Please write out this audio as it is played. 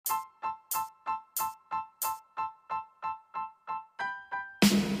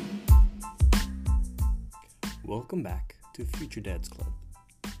Welcome back to Future Dads Club.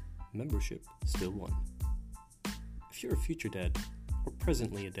 Membership still one. If you're a future dad or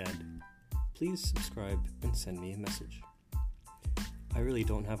presently a dad, please subscribe and send me a message. I really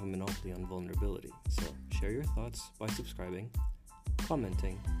don't have a monopoly on vulnerability, so share your thoughts by subscribing,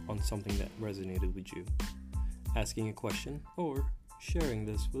 commenting on something that resonated with you, asking a question, or sharing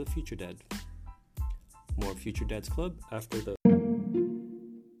this with a future dad. More Future Dads Club after the...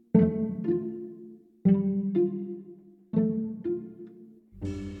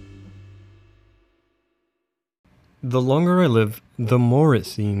 The longer I live, the more it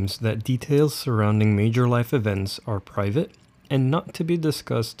seems that details surrounding major life events are private and not to be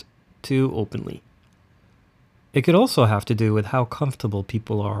discussed too openly. It could also have to do with how comfortable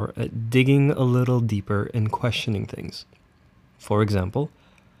people are at digging a little deeper and questioning things. For example,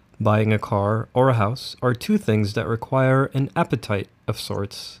 buying a car or a house are two things that require an appetite of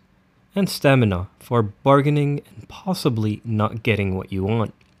sorts and stamina for bargaining and possibly not getting what you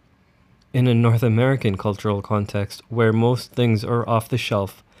want. In a North American cultural context where most things are off the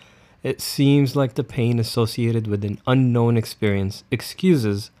shelf, it seems like the pain associated with an unknown experience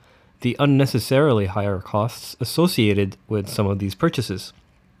excuses the unnecessarily higher costs associated with some of these purchases.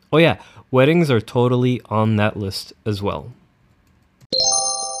 Oh yeah, weddings are totally on that list as well.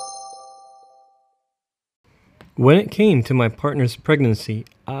 When it came to my partner's pregnancy,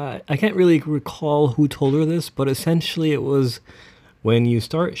 I can't really recall who told her this, but essentially it was, when you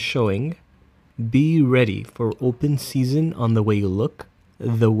start showing, be ready for open season on the way you look,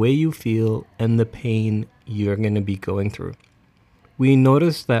 the way you feel, and the pain you're going to be going through. We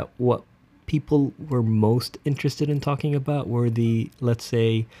noticed that what people were most interested in talking about were the, let's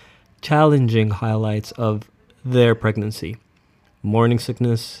say, challenging highlights of their pregnancy. Morning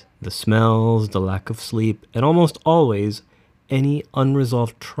sickness, the smells, the lack of sleep, and almost always any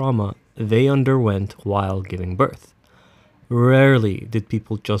unresolved trauma they underwent while giving birth. Rarely did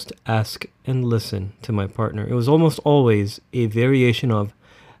people just ask and listen to my partner. It was almost always a variation of,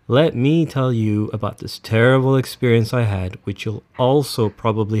 let me tell you about this terrible experience I had, which you'll also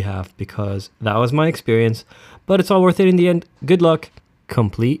probably have because that was my experience, but it's all worth it in the end. Good luck.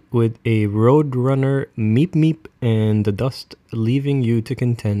 Complete with a Roadrunner meep meep and the dust leaving you to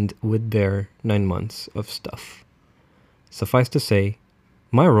contend with their 9 months of stuff. Suffice to say,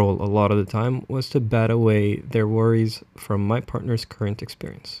 my role a lot of the time was to bat away their worries from my partner's current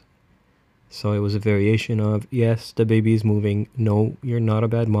experience. So it was a variation of, yes, the baby is moving. No, you're not a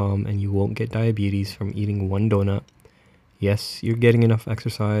bad mom and you won't get diabetes from eating one donut. Yes, you're getting enough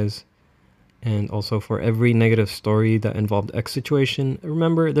exercise. And also for every negative story that involved X situation,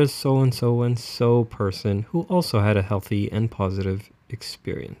 remember there's so-and-so and so person who also had a healthy and positive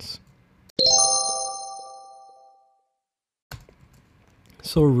experience.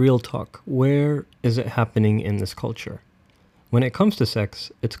 So real talk, where is it happening in this culture? When it comes to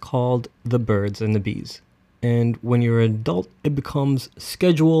sex, it's called the birds and the bees. And when you're an adult, it becomes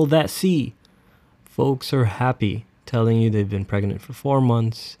schedule that C. Folks are happy telling you they've been pregnant for 4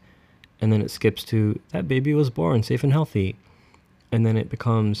 months, and then it skips to that baby was born safe and healthy. And then it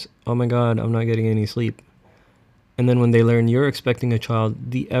becomes, oh my God, I'm not getting any sleep. And then when they learn you're expecting a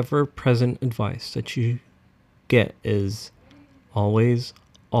child, the ever-present advice that you get is, always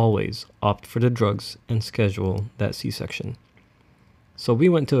opt for the drugs and schedule that C-section. So we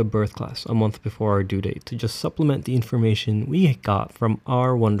went to a birth class a month before our due date to just supplement the information we got from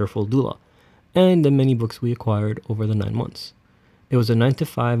our wonderful doula and the many books we acquired over the 9 months. It was a 9 to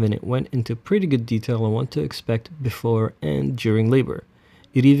 5 and it went into pretty good detail on what to expect before and during labor.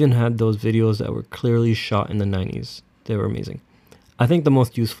 It even had those videos that were clearly shot in the 90s. They were amazing. I think the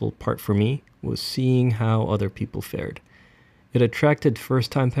most useful part for me was seeing how other people fared. It attracted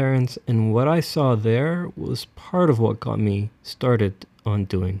first-time parents, and what I saw there was part of what got me started on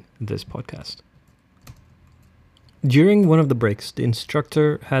doing this podcast. During one of the breaks, the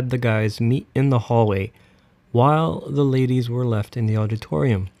instructor had the guys meet in the hallway while the ladies were left in the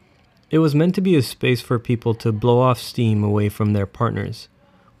auditorium. It was meant to be a space for people to blow off steam away from their partners,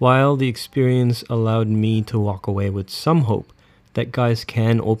 while the experience allowed me to walk away with some hope that guys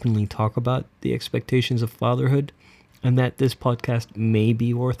can openly talk about the expectations of fatherhood and that this podcast may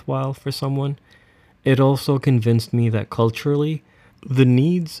be worthwhile for someone. It also convinced me that culturally, the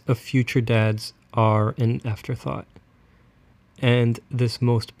needs of future dads are an afterthought. And this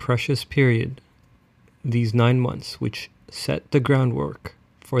most precious period, these 9 months, which set the groundwork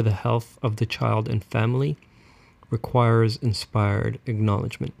for the health of the child and family, requires inspired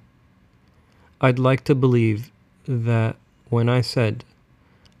acknowledgement. I'd like to believe that when I said,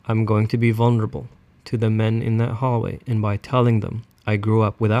 I'm going to be vulnerable to the men in that hallway, and by telling them I grew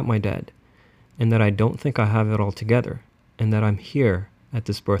up without my dad, and that I don't think I have it all together, and that I'm here at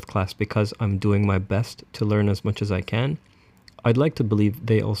this birth class because I'm doing my best to learn as much as I can, I'd like to believe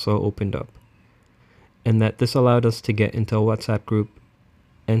they also opened up, and that this allowed us to get into a WhatsApp group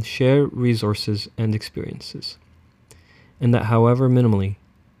and share resources and experiences, and that however minimally,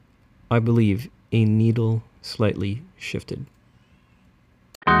 I believe a needle slightly shifted.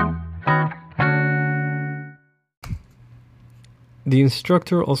 The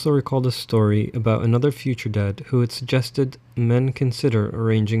instructor also recalled a story about another future dad who had suggested men consider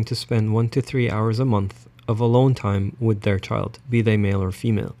arranging to spend 1 to 3 hours a month of alone time with their child, be they male or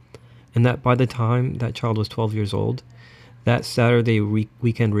female, and that by the time that child was 12 years old, that Saturday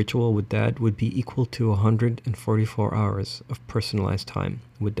weekend ritual with dad would be equal to 144 hours of personalized time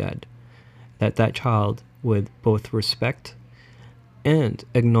with dad. That child would both respect and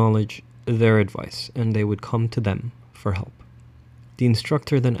acknowledge their advice, and they would come to them for help. The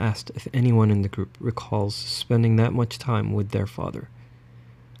instructor then asked if anyone in the group recalls spending that much time with their father.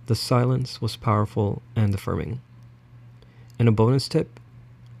 The silence was powerful and affirming. And a bonus tip,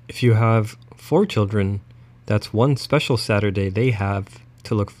 if you have 4 children, that's one special Saturday they have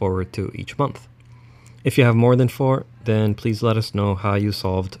to look forward to each month. If you have more than 4, then please let us know how you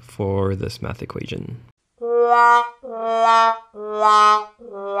solved for this math equation.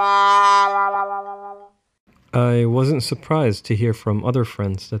 I wasn't surprised to hear from other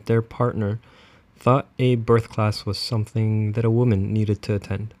friends that their partner thought a birth class was something that a woman needed to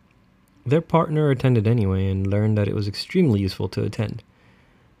attend. Their partner attended anyway and learned that it was extremely useful to attend.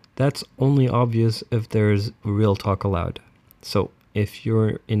 That's only obvious if there's real talk allowed. So, if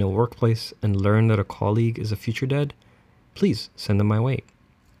you're in a workplace and learn that a colleague is a future dad, please send them my way.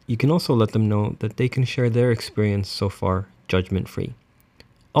 You can also let them know that they can share their experience so far, judgment-free.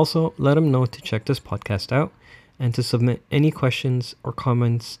 Also, let them know to check this podcast out and to submit any questions or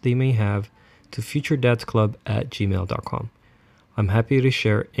comments they may have to futuredadsclub@gmail.com. I'm happy to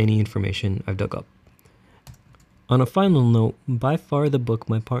share any information I've dug up. On a final note, by far the book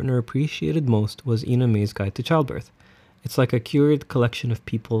my partner appreciated most was Ina May's Guide to Childbirth. It's like a curated collection of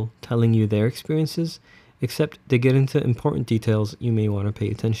people telling you their experiences, except they get into important details you may want to pay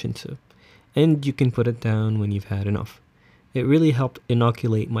attention to, and you can put it down when you've had enough. It really helped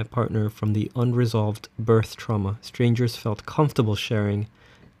inoculate my partner from the unresolved birth trauma strangers felt comfortable sharing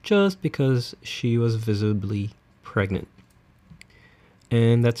just because she was visibly pregnant.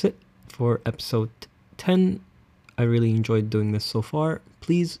 And that's it for episode 10. I really enjoyed doing this so far.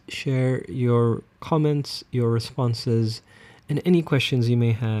 Please share your comments, your responses, and any questions you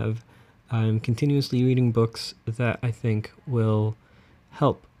may have. I'm continuously reading books that I think will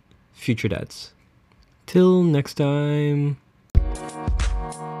help future dads. Till next time.